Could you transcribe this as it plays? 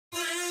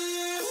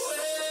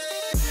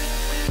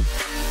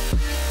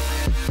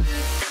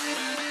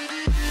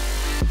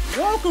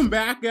Welcome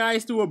back,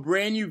 guys, to a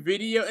brand new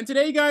video, and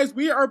today, guys,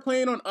 we are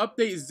playing on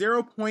update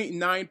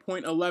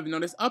 0.9.11. Now,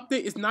 this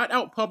update is not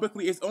out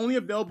publicly. It's only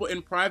available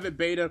in private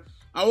beta.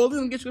 I will leave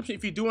in the description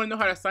if you do want to know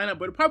how to sign up,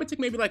 but it'll probably take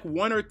maybe like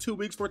 1 or 2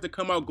 weeks for it to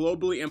come out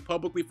globally and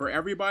publicly for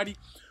everybody.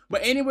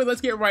 But anyway, let's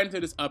get right into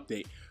this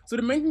update. So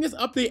the main thing this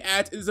update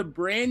adds is a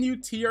brand new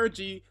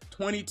TRG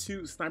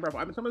 22 sniper rifle.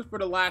 I've been telling this for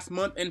the last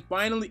month, and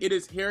finally it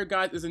is here,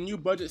 guys. It's a new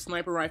budget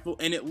sniper rifle,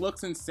 and it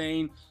looks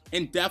insane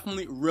and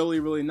definitely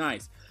really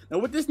nice. Now,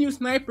 with this new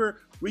sniper,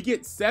 we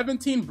get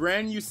 17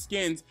 brand new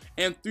skins,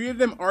 and 3 of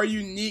them are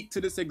unique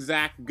to this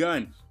exact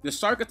gun. The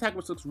Shark Attack,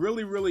 which looks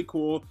really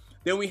cool.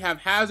 Then we have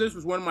Hazards,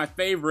 which is one of my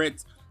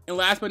favorites. And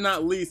last but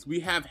not least, we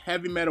have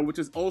Heavy Metal, which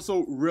is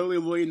also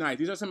really nice.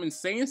 These are some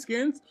insane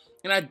skins,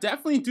 and I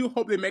definitely do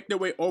hope they make their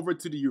way over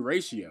to the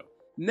Euratio.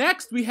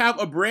 Next, we have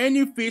a brand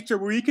new feature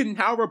where you can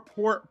now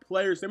report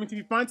players. That means if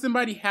you find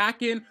somebody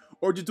hacking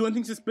or just doing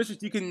things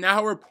suspicious, you can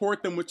now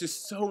report them, which is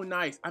so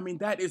nice. I mean,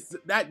 that is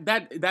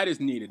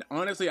needed.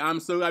 Honestly, I'm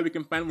so glad we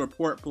can finally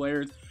report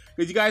players,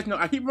 because you guys know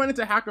I keep running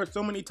into hackers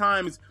so many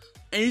times,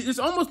 and there's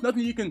almost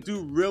nothing you can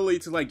do really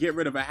to like get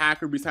rid of a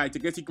hacker besides, I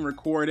guess, you can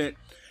record it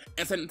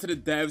and send it to the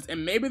devs,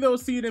 and maybe they'll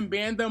see it and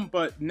ban them.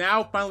 But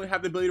now finally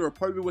have the ability to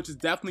report people, which is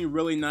definitely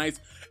really nice.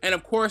 And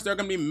of course, there are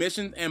going to be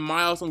missions and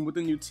milestones with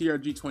the new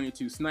TRG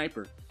 22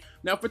 sniper.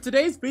 Now, for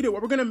today's video,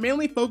 what we're going to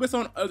mainly focus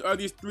on are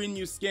these 3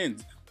 new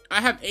skins. I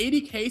have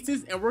 80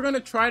 cases, and we're going to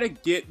try to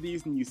get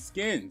these new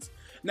skins.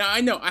 Now, I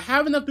know I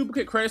have enough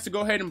duplicate credits to go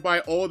ahead and buy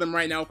all of them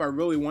right now if I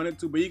really wanted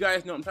to, but you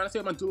guys know I'm trying to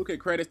save my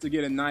duplicate credits to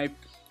get a knife.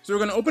 So we're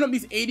going to open up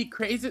these 80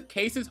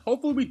 cases.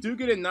 Hopefully we do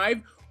get a knife,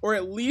 or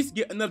at least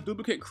get enough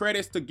duplicate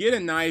credits to get a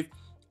knife,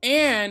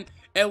 and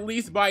at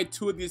least buy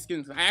 2 of these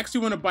skins. I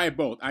actually want to buy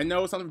both. I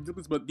know it sounds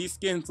ridiculous, but these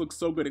skins look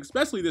so good,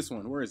 especially this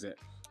one. Where is it?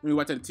 Let me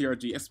watch that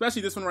TRG.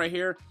 Especially this one right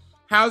here.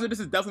 Hazardous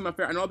is definitely my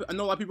favorite. I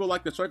know a lot of people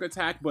like the Shark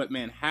Attack, but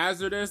man,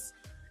 Hazardous,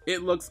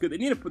 it looks good. They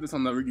need to put this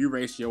on the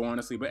Euratio,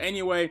 honestly. But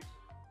anyway,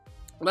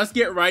 let's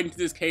get right into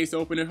this case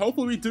opening.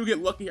 Hopefully we do get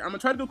lucky here. I'm going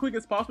to try to do as quick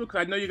as possible,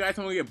 because I know you guys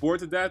don't want to get bored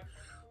to death.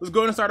 Let's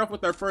go ahead and start off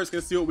with our first.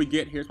 Let's see what we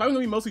get here. It's probably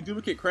going to be mostly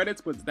duplicate credits,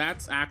 but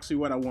that's actually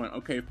what I want.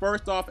 Okay,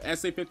 first off,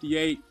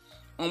 SA58.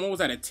 What was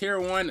that, a tier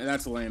 1?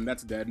 That's lame.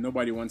 That's dead.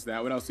 Nobody wants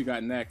that. What else we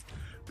got next?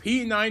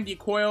 P90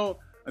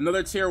 coil.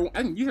 Another tier 1.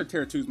 I think these are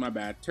tier 2s, my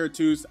bad. Tier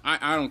 2s.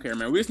 I don't care,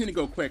 man. We just need to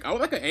go quick. I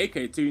would like an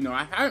AK too. You know,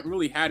 I haven't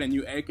really had a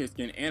new AK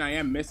skin, and I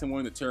am missing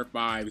one of the tier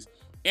 5s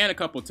and a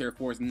couple tier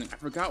 4s. And I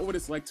forgot what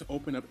it's like to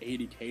open up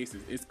 80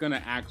 cases. It's going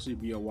to actually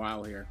be a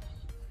while here.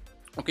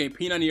 Okay,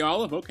 P90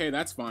 olive. Okay,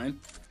 that's fine.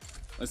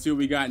 Let's see what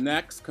we got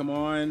next. Come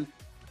on.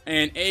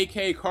 And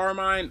AK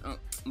Carmine. Oh,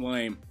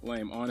 lame.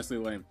 Honestly,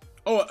 lame.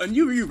 Oh, a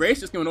new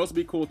Euratio skin would also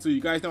be cool too.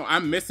 You guys know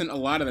I'm missing a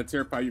lot of the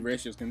tier 5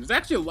 Euratio skins. There's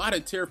actually a lot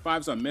of tier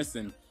 5s I'm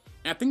missing.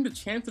 And I think the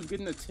chance of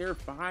getting a tier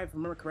 5, if I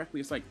remember correctly,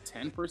 is like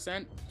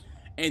 10%.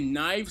 And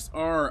knives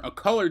are a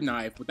colored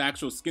knife with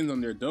actual skins on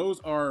there. Those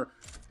are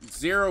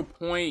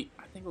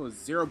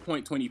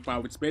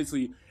 0.25, which is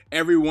basically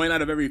every 1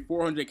 out of every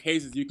 400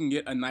 cases you can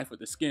get a knife with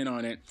a skin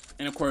on it.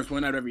 And of course,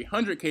 1 out of every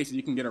 100 cases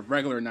you can get a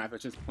regular knife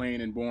that's just plain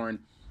and boring.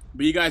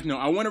 But you guys know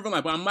I want to run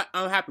life, but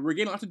I'm happy. We're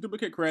getting lots of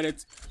duplicate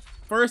credits.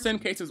 First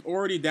end case is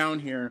already down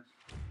here,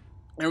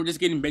 and we're just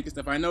getting basic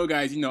stuff. I know,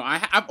 guys, you know,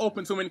 I've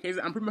opened so many cases.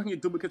 I'm pretty much gonna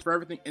get duplicates for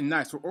everything, and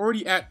nice. We're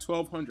already at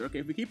 1,200. Okay,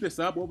 if we keep this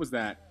up, what was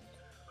that?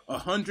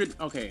 100.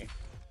 Okay.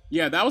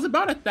 Yeah, that was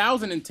about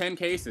 1,000 in 10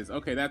 cases.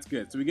 Okay, that's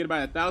good. So we get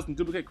about 1,000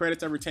 duplicate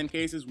credits every 10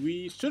 cases.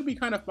 We should be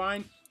kind of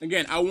fine.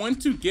 Again, I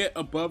want to get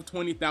above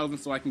 20,000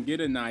 so I can get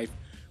a knife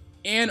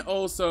and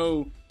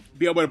also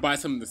be able to buy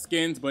some of the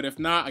skins. But if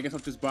not, I guess I'll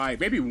just buy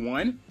maybe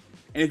 1.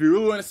 And if you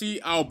really want to see,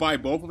 I'll buy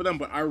both of them.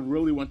 But I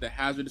really want the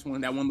Hazardous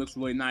one. That one looks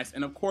really nice.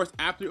 And of course,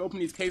 after you open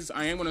these cases,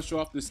 I am going to show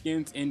off the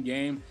skins in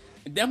game.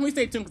 And definitely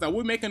stay tuned, because I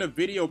will be making a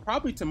video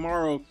probably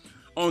tomorrow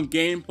on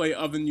gameplay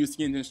of the new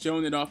skins and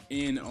showing it off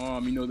in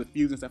you know, the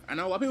fuse and stuff. I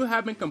know a lot of people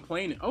have been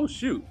complaining. Oh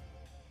shoot,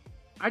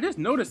 I just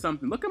noticed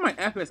something. Look at my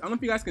FPS. I don't know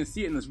if you guys can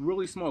see it in this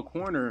really small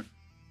corner.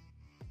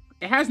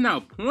 It has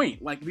now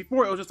point. Like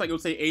before, it was just like, it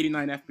would say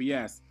 89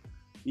 FPS,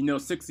 you know,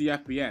 60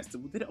 FPS.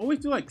 Did it always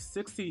do like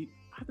 60?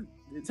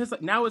 It says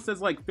like, now it says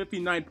like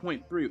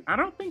 59.3. I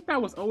don't think that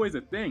was always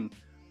a thing.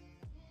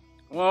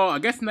 Well, I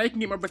guess now you can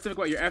get more specific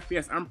about your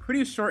FPS. I'm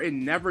pretty sure it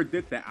never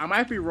did that. I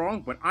might be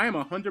wrong, but I am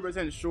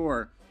 100%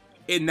 sure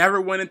it never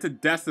went into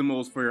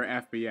decimals for your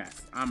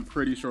FPS. I'm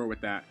pretty sure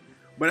with that.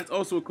 But it's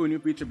also a cool new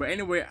feature. But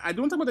anyway, I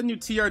do want to talk about the new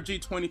TRG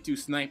 22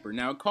 sniper.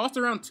 Now, it costs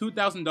around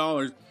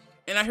 $2,000.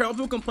 And I hear all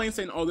people complain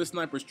saying, oh, this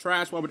sniper's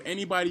trash. Why would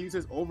anybody use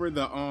this over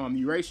the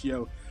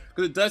Euratio?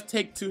 Because it does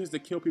take 2 hits to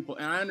kill people.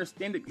 And I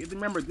understand it.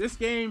 Remember, this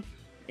game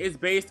is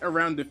based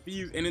around the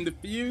fuse. And in the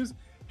fuse,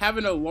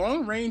 having a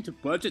long-range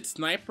budget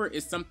sniper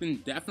is something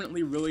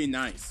definitely really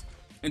nice.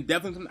 And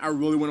definitely something I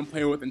really want to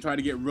play with and try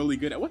to get really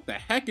good at. What the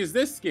heck is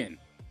this skin?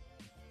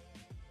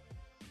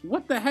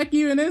 What the heck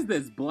even is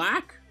this?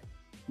 Black?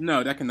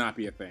 No, that cannot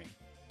be a thing.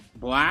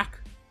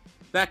 Black?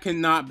 That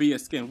cannot be a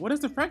skin. What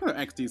does the regular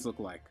XDs look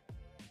like?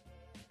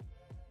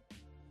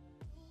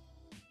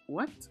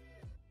 What?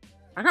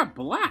 I got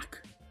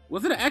black.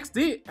 Was it an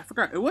XD? I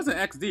forgot. It wasn't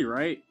XD,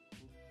 right?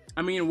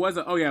 I mean, it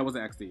wasn't. Oh yeah, it was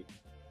an XD.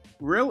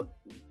 Real?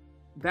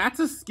 That's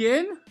a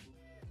skin?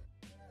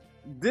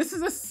 This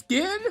is a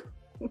skin?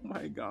 Oh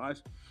my gosh.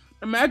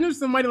 Imagine if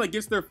somebody like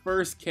gets their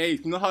first case.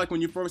 You know how like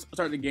when you first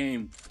start the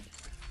game,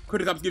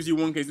 Critical Ops gives you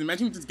one case.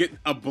 Imagine you just get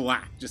a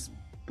black, just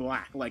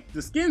black. Like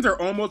the skins are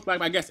almost black,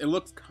 but I guess it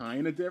looks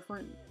kind of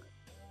different.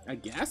 I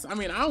guess. I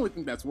mean, I don't really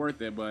think that's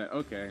worth it, but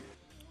okay.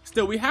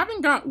 Still, we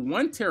haven't got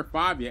one tier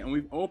 5 yet, and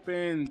we've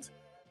opened,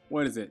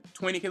 what is it,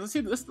 20 cases. Let's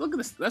see. Let's look at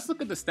this. Let's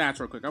look at the stats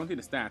real quick. I want to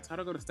see the stats. How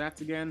do I go to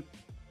stats again?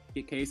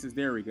 Get cases.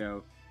 There we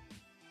go.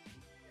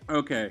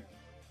 Okay.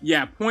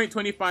 Yeah,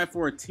 0.25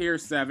 for a tier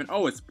 7.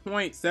 Oh, it's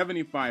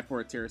 0.75 for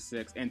a tier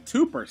 6 and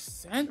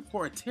 2%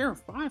 for a tier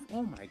 5.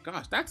 Oh my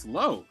gosh, that's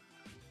low.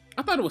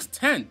 I thought it was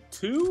 10.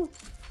 2?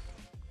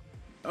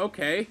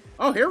 Okay.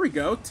 Oh, here we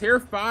go. Tier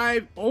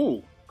 5.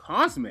 Oh,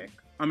 cosmic.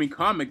 I mean,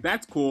 comic.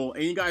 That's cool.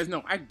 And you guys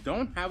know, I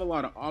don't have a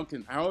lot of og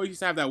skins. I always used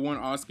to have that one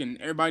og skin.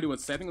 Everybody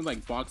would say, I think it was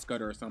like Box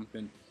Cutter or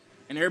something.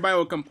 And everybody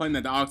would complain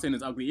that the og skin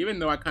is ugly, even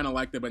though I kind of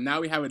liked it. But now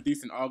we have a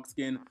decent og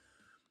skin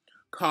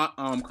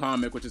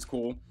comic, which is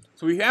cool.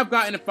 So we have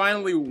gotten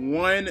finally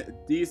one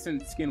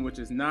decent skin, which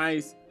is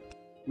nice.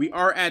 We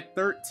are at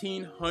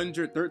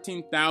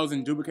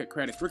 13,000 duplicate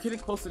credits. We're getting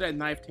close to that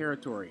knife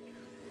territory.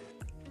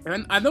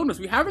 And I noticed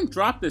we haven't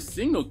dropped a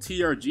single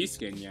TRG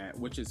skin yet,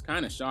 which is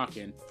kind of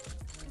shocking.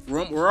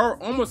 We're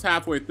almost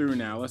halfway through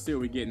now. Let's see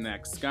what we get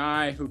next.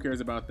 Sky, who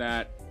cares about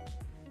that?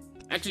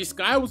 Actually,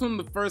 Sky was one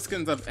of the first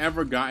skins I've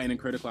ever gotten in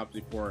Critical Ops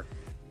before.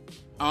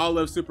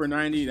 Olive Super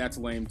 90, that's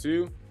lame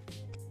too.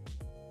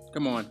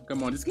 Come on,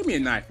 come on, just give me a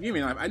knife, give me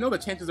a knife. I know the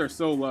chances are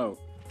so low.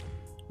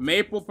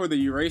 Maple for the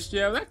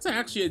Euratio, that's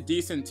actually a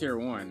decent tier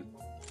 1.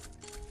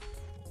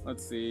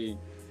 Let's see.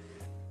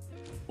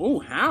 Oh,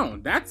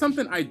 Hound, that's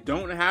something I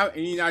don't have.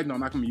 And you guys know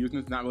I'm not gonna be using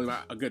this, it's not really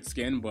a good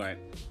skin, but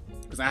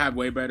because I have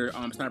way better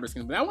sniper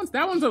skins. But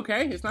that one's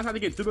okay. It's not how to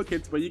get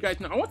duplicates, but you guys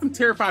know I want some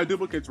tier 5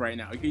 duplicates right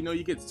now. You know,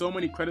 you get so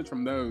many credits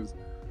from those.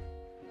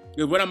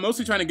 Because what I'm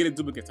mostly trying to get is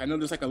duplicates. I know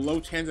there's like a low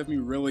chance of me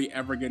really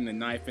ever getting a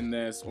knife in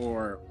this,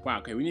 or wow,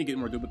 okay, we need to get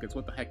more duplicates.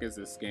 What the heck is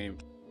this game?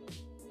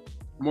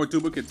 More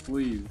duplicates,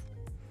 please.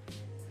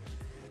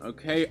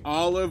 Okay,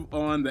 Olive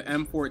on the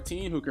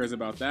M14. Who cares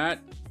about that?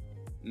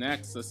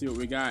 Next, let's see what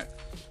we got.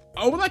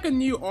 Oh, like a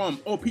new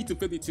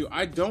P252.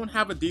 I don't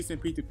have a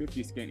decent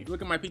P250 skin. If you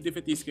look at my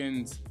P250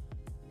 skins,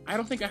 I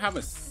don't think I have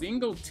a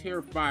single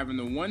tier 5, and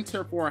the one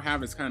tier 4 I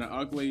have is kind of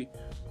ugly.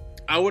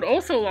 I would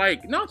also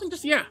like, no,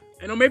 just, yeah.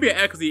 I know maybe an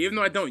XD, even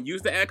though I don't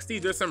use the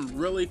XD, there's some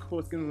really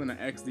cool skins in the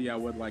XD I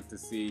would like to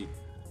see.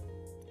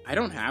 I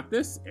don't have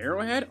this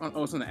Arrowhead.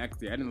 Oh, it's on the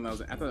XD. I didn't know that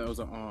was. I thought it was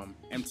a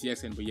MTX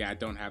skin, but yeah, I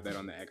don't have that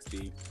on the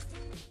XD.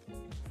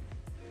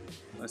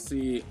 Let's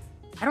see.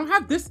 I don't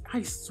have this.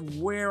 I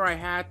swear I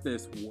had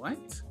this.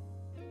 What?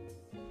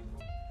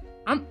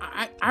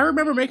 I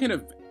remember making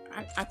a.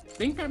 I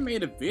think I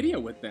made a video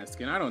with that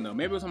skin. I don't know.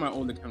 Maybe it was on my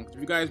old account. If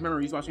you guys remember,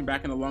 you used to watch me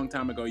back in a long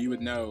time ago, you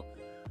would know.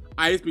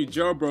 I used to be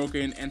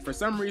jailbroken, and for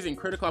some reason,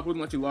 Critical Ops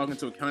wouldn't let you log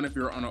into an account if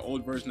you were on an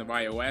old version of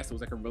iOS. It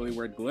was like a really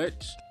weird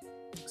glitch.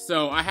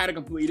 So I had a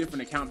completely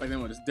different account back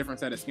then with a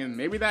different set of skins.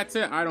 Maybe that's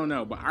it. I don't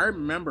know. But I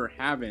remember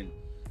having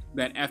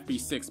that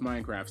FB6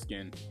 Minecraft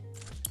skin. I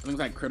think it was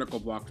like Critical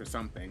Blocks or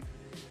something.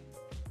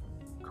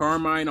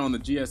 Carmine on the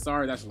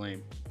GSR. That's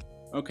lame.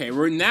 Okay,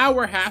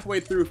 we're halfway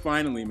through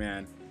finally,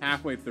 man.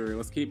 Halfway through.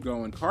 Let's keep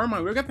going.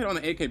 Carmine, we got that on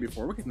the AK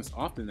before. We're getting this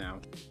often now.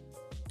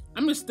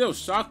 I'm just still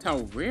shocked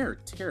how rare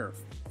tier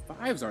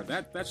 5s are.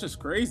 That's just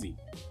crazy.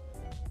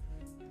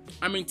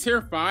 I mean,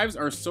 tier 5s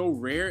are so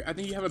rare. I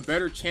think you have a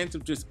better chance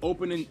of just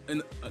opening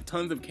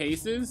tons of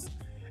cases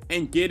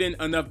and getting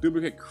enough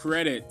duplicate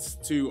credits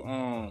to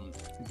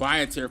buy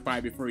a tier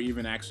 5 before you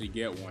even actually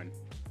get one.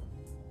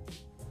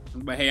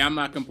 But hey, I'm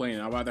not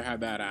complaining. I'd rather have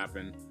that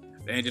happen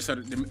than just sort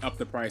of up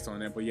the price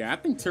on it. But yeah, I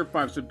think tier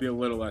 5 should be a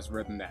little less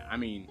rare than that. I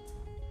mean,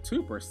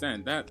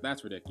 2%,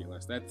 that's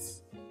ridiculous.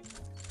 That's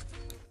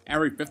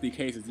every 50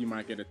 cases you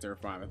might get a tier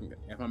 5. I think,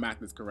 if my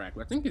math is correct.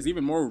 But I think it's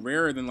even more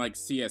rare than like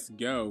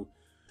CSGO.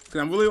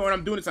 Because what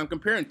I'm doing is I'm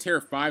comparing tier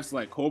 5s to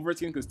like covert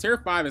skins. Because tier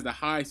 5 is the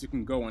highest you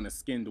can go on a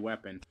skinned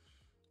weapon.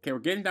 Okay, we're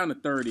getting down to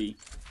 30.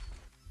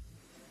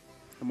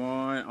 Come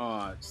on.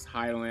 Oh, just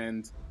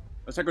Highland.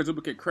 Let's check our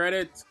duplicate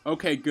credits.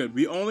 Okay, good.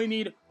 We only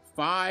need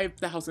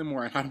 5,000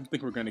 more. I don't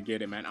think we're going to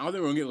get it, man. I don't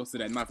think we're going to get close to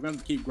that. We're going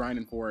to keep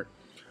grinding for it.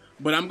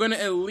 But I'm going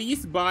to at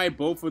least buy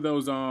both of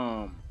those,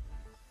 I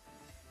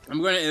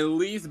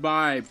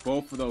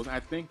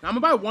think. I'm gonna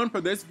buy one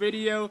for this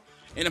video,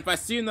 and if I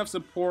see enough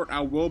support,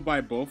 I will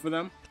buy both of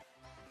them.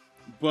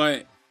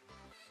 But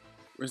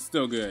we're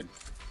still good.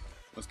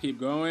 Let's keep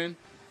going.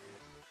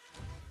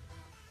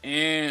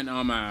 And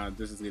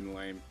this is getting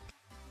lame.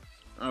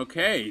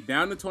 Okay,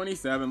 down to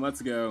 27.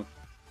 Let's go.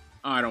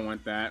 Oh, I don't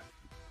want that.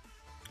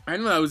 I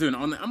didn't know what I was doing.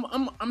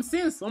 I'm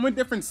seeing so many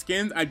different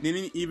skins I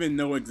didn't even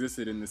know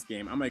existed in this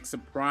game. I'm like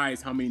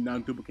surprised how many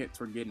non-duplicates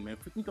we're getting, man.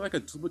 If we can get like a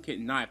duplicate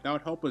knife, that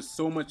would help us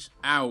so much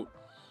out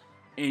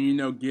and you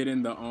know,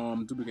 getting the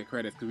duplicate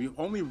credits, because we've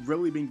only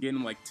really been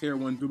getting like tier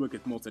 1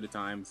 duplicates most of the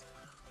times,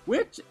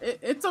 which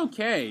it's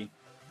okay.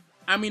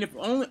 I mean,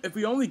 if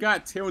we only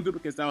got tier 1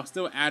 duplicates, that'll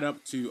still add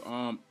up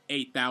to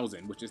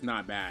 8,000, which is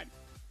not bad.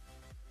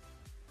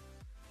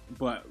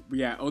 But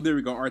yeah, oh, there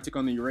we go. Arctic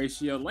on the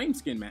Eurasia. Lame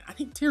skin, man. I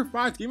think tier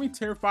 5s. Give me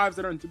tier 5s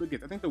that are in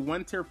duplicates. I think the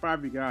one tier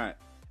 5 we got.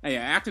 Hey,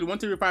 yeah, actually, the one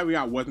tier 5 we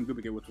got wasn't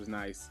duplicate, which was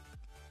nice.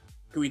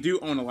 Because we do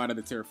own a lot of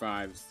the tier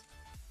 5s.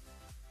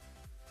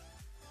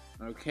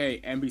 Okay,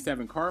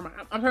 MB7 Carmine.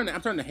 I'm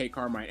starting to hate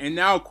Carmine. And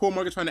now Cool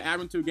Mark is trying to add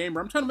him to a game,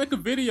 bro. I'm trying to make a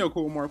video,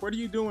 Cool Mark. What are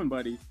you doing,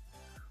 buddy?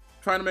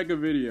 Trying to make a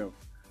video.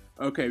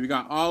 Okay, we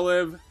got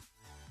Olive.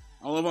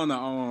 Olive on the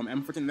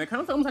M14. That kind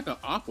of sounds like an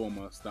op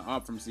almost. The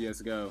op from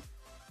CSGO.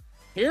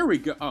 Here we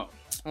go.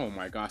 Oh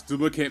my gosh,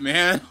 duplicate,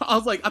 man. I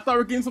was like, I thought we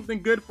were getting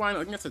something good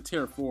finally. I think that's a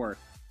tier 4.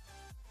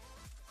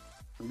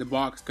 The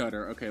box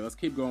cutter. Okay, let's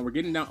keep going. We're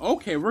getting down.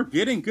 Okay, we're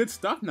getting good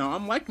stuff now.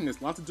 I'm liking this.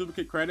 Lots of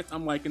duplicate credits.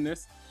 I'm liking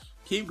this.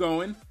 Keep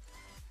going.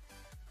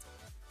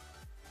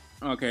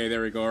 Okay,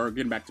 there we go. We're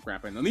getting back to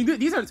scrapping.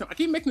 These are I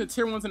keep making the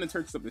tier 1s and the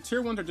tier 2s up. The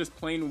tier 1s are just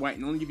plain white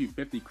and only give you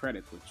 50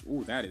 credits, which,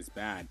 ooh, that is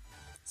bad.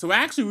 So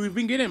actually, we've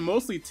been getting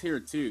mostly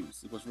tier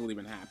 2s, is what's really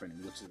been happening,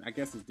 which is, I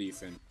guess, is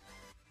decent.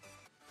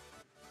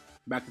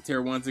 Back to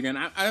tier 1s again.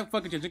 I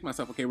fucking jinxed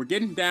myself. Okay, we're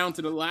getting down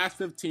to the last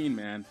 15,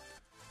 man.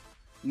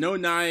 No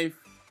knife.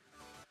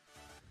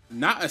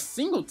 Not a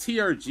single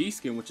TRG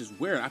skin, which is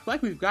weird. I feel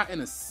like we've gotten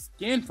a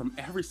skin from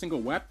every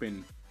single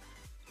weapon.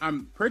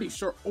 I'm pretty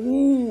sure.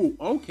 Oh,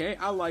 okay.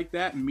 I like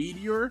that.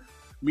 Meteor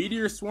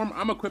Swarm.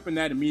 I'm equipping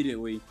that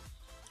immediately.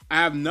 I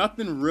have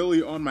nothing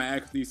really on my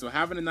XD, so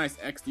having a nice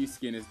XD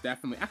skin is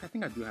definitely... I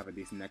think I do have a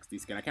decent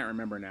XD skin. I can't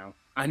remember now.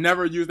 I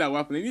never used that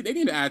weapon. They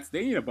need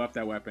to buff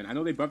that weapon. I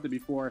know they buffed it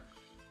before,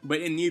 but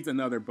it needs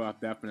another buff,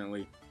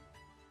 definitely.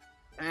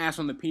 Ash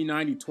on the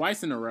P90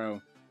 twice in a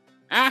row.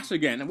 Ash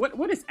again.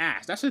 What is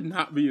Ash? That should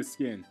not be a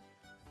skin.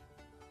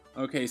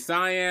 Okay,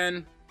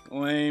 Cyan.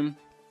 Lame.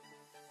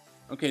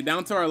 Okay,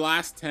 down to our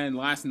last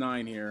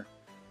 9 here.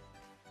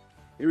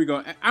 Here we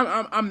go.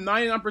 I'm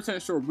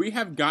 99% sure we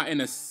have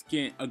gotten a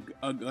skin,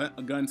 a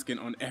gun skin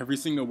on every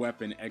single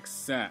weapon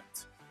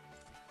except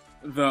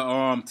the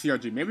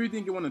TRG. Maybe we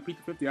didn't get one on the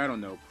P250. I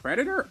don't know.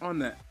 Predator on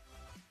the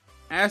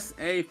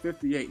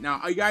SA58.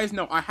 Now, you guys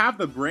know I have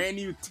the brand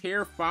new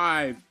tier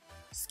 5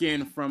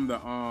 skin from the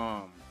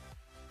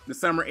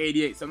Summer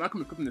 88. So I'm not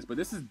gonna equip this, but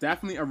this is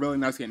definitely a really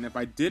nice skin. And if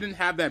I didn't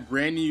have that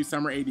brand new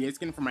Summer 88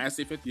 skin from my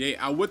SA58,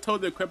 I would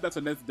totally equip that.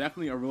 So that's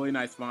definitely a really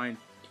nice find.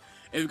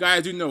 If you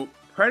guys do know,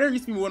 Predator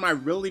used to be one of my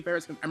really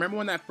favorite skins. I remember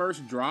when that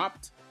first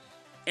dropped,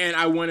 and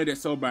I wanted it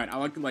so bad. I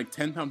liked it like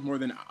 10 times more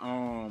than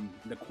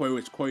the Koi,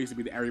 which Koi used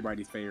to be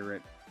everybody's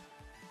favorite.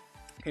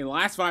 Okay,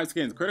 last 5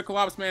 skins. Critical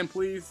Ops, man,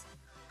 please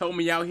help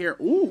me out here.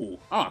 Ooh,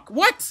 oh,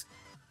 what?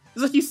 It's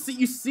like you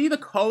see the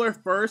color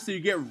first, so you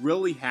get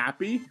really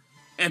happy,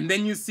 and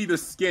then you see the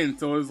skin.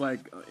 So it's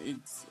like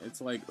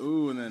it's like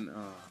ooh, and then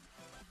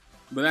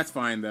but that's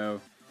fine though.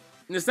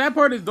 And the sad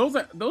part is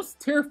those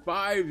tier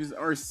 5s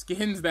are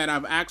skins that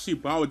I've actually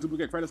bought with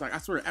duplicate credits. Like I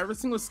swear, every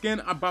single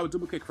skin I bought with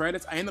duplicate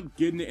credits, I end up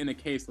getting it in a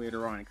case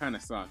later on. It kind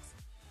of sucks.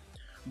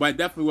 But it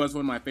definitely was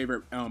one of my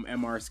favorite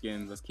MR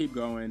skins. Let's keep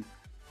going.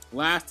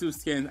 Last 2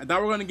 skins. I thought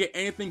we were gonna get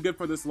anything good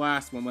for this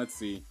last one. Let's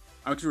see.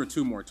 Actually, we're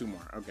 2 more.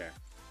 Okay.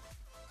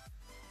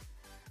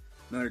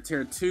 Another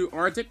tier 2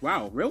 Arctic.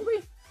 Wow,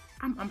 really?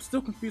 I'm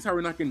still confused how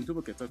we're not getting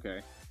duplicates.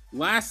 Okay.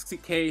 Last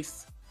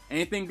case.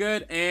 Anything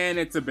good? And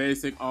it's a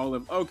basic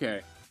olive.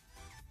 Okay.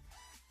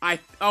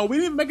 Oh, we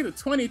didn't make it to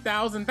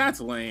 20,000. That's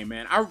lame,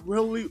 man. I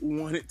really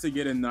wanted to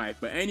get a knife.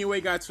 But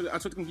anyway, guys, I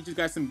was going to get you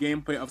guys some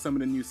gameplay of some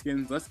of the new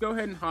skins. Let's go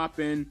ahead and hop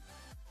in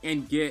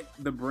and get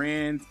the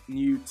brand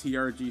new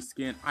TRG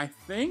skin. I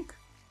think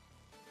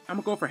I'm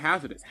going to go for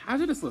Hazardous.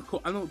 Hazardous looks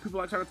cool. I know people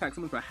are trying to attack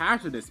someone, but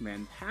Hazardous,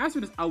 man.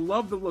 Hazardous, I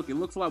love the look. It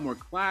looks a lot more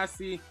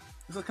classy.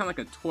 This looks kind of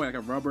like a toy, like a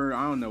rubber,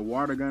 I don't know,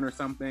 water gun or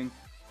something.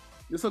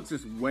 This looks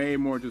just way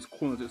more just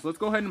cool. So let's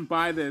go ahead and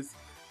buy this.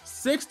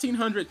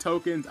 1,600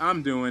 tokens.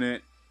 I'm doing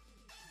it.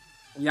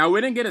 Yeah,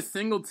 we didn't get a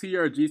single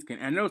TRG skin.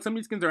 And I know some of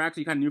these skins are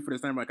actually kind of new for the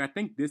sniper. Like, I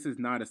think this is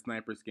not a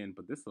sniper skin,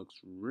 but this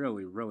looks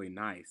really, really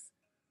nice.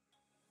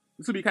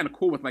 This would be kind of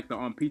cool with, like, the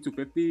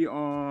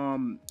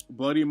P250,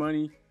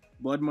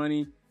 Blood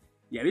Money.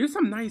 Yeah, these are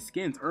some nice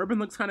skins. Urban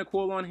looks kind of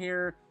cool on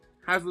here.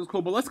 Hazard looks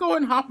cool. But let's go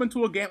ahead and hop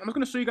into a game. I'm just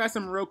going to show you guys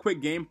some real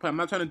quick gameplay. I'm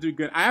not trying to do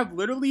good. I have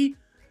literally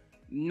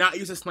not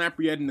used a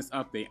sniper yet in this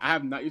update. I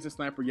have not used a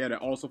sniper yet at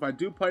all. So if I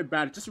do play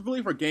bad, it's just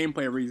really for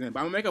gameplay reason.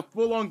 But I'm going to make a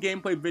full-on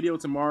gameplay video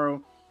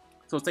tomorrow.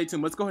 So stay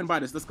tuned. Let's go ahead and buy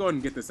this. Let's go ahead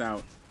and get this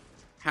out.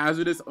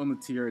 Hazardous on the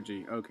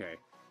TRG. Okay.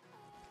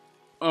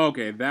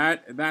 Okay,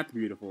 that's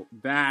beautiful.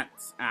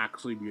 That's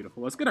actually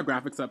beautiful. Let's get our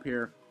graphics up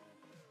here.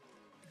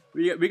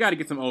 We got to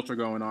get some ultra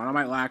going on. I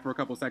might lag for a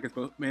couple seconds,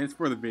 but man, it's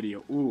for the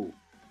video. Ooh.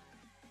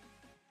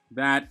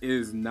 That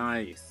is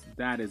nice.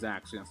 That is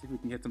actually. Let's see if we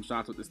can hit some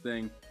shots with this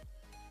thing.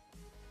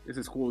 This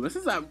is cool. This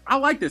is I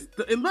like this.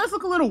 It does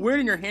look a little weird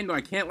in your hand, though. I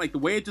can't, like, the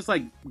way it just,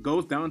 like,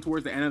 goes down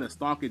towards the end of the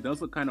stock. It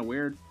does look kind of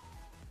weird.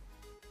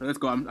 So let's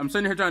go. I'm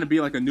sitting here trying to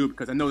be like a noob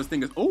because I know this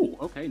thing is... Oh,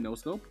 okay, no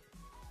scope.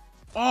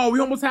 Oh,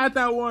 we almost had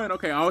that one.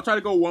 Okay, I'll try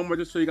to go one more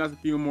just to show you guys a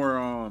few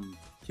more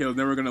kills.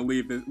 Then we're going to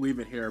leave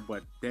it here,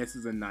 but this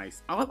is a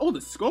nice... Oh, the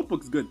scope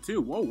looks good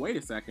too. Whoa, wait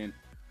a second.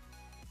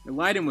 The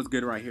lighting was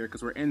good right here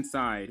because we're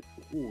inside.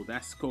 Oh,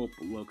 that scope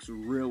looks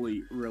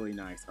really, really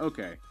nice.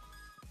 Okay.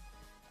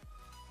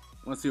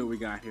 Let's see what we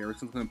got here. We're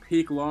just going to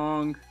peek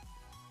long.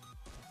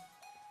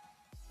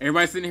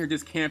 Everybody's sitting here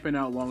just camping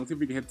out long. Let's see if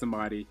we can hit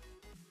somebody.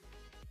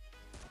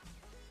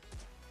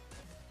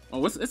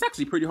 Oh, it's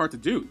actually pretty hard to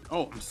do.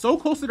 Oh, I'm so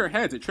close to their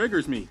heads. It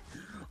triggers me.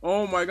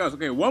 Oh my gosh.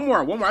 Okay, one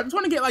more. I just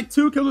want to get like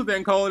 2 kills with it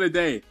and call it a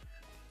day.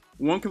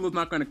 1 kill is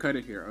not going to cut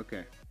it here.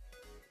 Okay.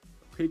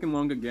 Peeking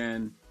long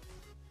again.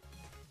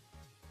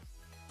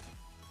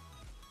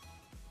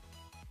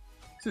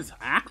 This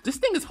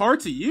thing is hard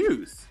to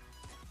use.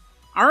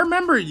 I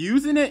remember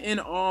using it in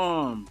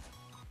when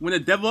the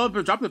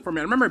developer dropped it for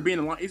me. I remember it being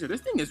a lot easier. This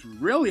thing is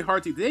really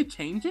hard to use. Did they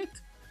change it?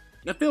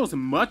 It feels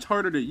much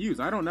harder to use.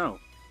 I don't know.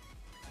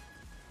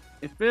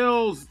 It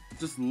feels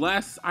just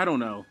less, I don't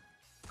know.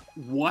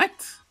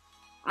 What?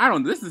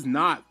 This does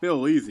not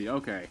feel easy.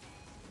 Okay.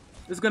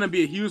 This is gonna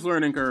be a huge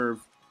learning curve.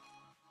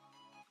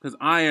 Because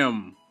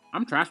I'm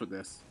trash with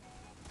this.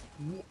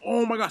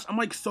 Oh my gosh, I'm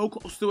like so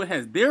close to it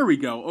heads. There we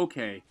go,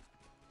 okay.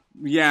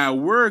 Yeah,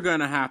 we're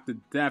gonna have to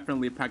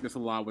definitely practice a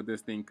lot with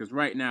this thing. Because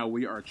right now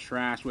we are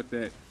trash with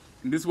it.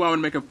 And this is why I want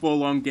to make a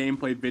full-on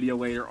gameplay video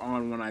later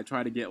on when I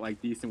try to get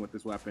like decent with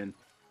this weapon.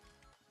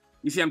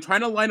 You see, I'm trying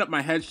to line up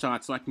my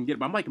headshots so I can get it,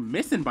 but I'm like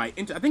missing by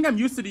inches. I think I'm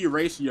used to the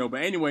ratio,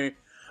 but anyway,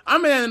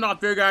 I'm gonna end it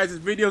off there, guys. This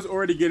video's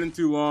already getting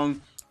too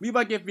long. Leave a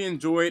like if you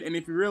enjoyed, and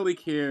if you really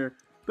care,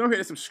 don't hit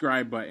the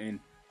subscribe button.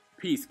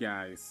 Peace,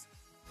 guys.